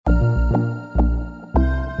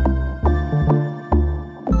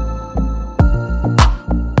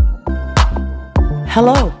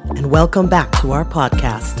Hello, and welcome back to our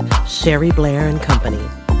podcast, Sherry Blair and Company,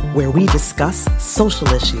 where we discuss social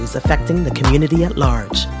issues affecting the community at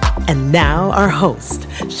large. And now our host,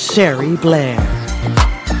 Sherry Blair.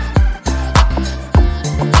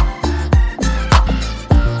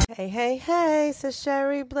 Hey, so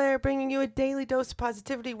Sherry Blair bringing you a daily dose of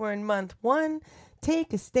positivity. We're in month 1.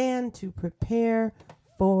 Take a stand to prepare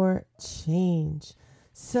for change.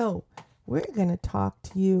 So we're going to talk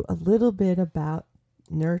to you a little bit about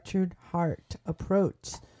nurtured heart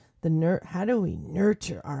approach. How do we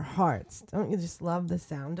nurture our hearts? Don't you just love the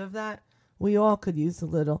sound of that? We all could use a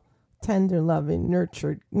little tender, loving,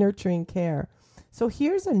 nurturing care. So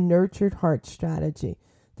here's a nurtured heart strategy.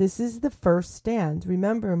 This is the first stand.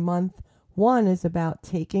 Remember, month 1 is about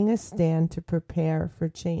taking a stand to prepare for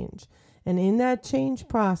change. And in that change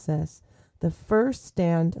process, the first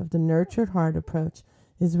stand of the nurtured heart approach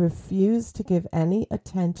is refuse to give any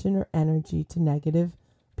attention or energy to negative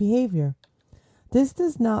behavior. This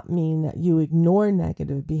does not mean that you ignore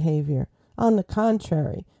negative behavior. On the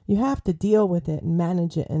contrary, you have to deal with it and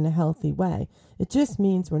manage it in a healthy way. It just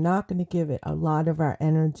means we're not going to give it a lot of our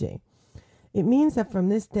energy. It means that from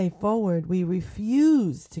this day forward, we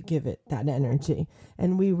refuse to give it that energy,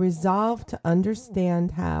 and we resolve to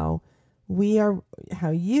understand how you,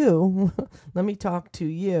 let me talk to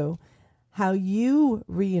you, how you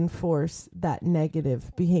reinforce that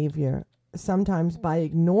negative behavior. Sometimes by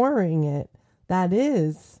ignoring it, that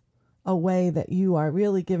is a way that you are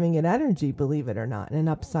really giving it energy, believe it or not, in an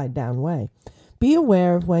upside down way. Be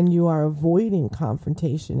aware of when you are avoiding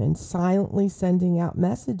confrontation and silently sending out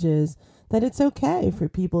messages that it's okay for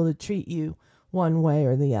people to treat you one way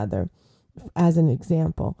or the other, as an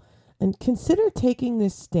example. And consider taking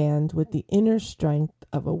this stand with the inner strength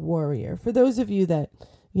of a warrior. For those of you that,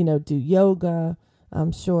 do yoga,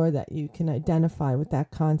 I'm sure that you can identify with that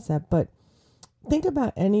concept, but think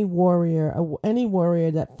about any warrior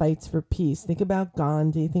that fights for peace. Think about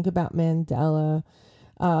Gandhi, think about Mandela.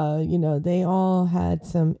 They all had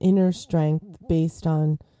some inner strength based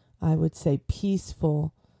on, I would say,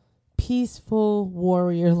 peaceful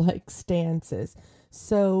warrior-like stances.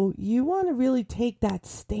 So you want to really take that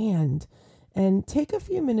stand and take a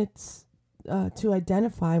few minutes to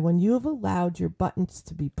identify when you have allowed your buttons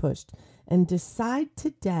to be pushed, and decide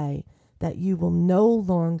today that you will no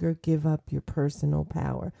longer give up your personal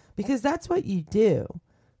power, because that's what you do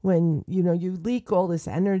when you leak all this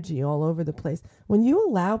energy all over the place. When you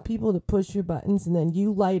allow people to push your buttons and then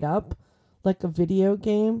you light up like a video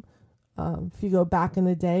game, if you go back in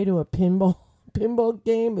the day to a pinball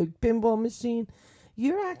game, a pinball machine,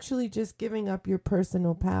 you're actually just giving up your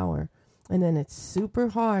personal power, and then it's super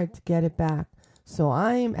hard to get it back. So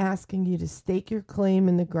I am asking you to stake your claim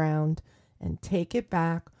in the ground and take it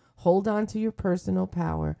back. Hold on to your personal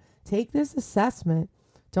power. Take this assessment.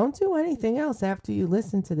 Don't do anything else after you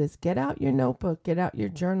listen to this. Get out your notebook. Get out your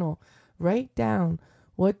journal. Write down,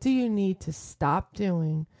 what do you need to stop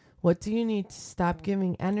doing? What do you need to stop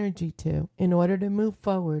giving energy to in order to move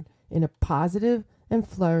forward in a positive and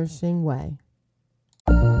flourishing way?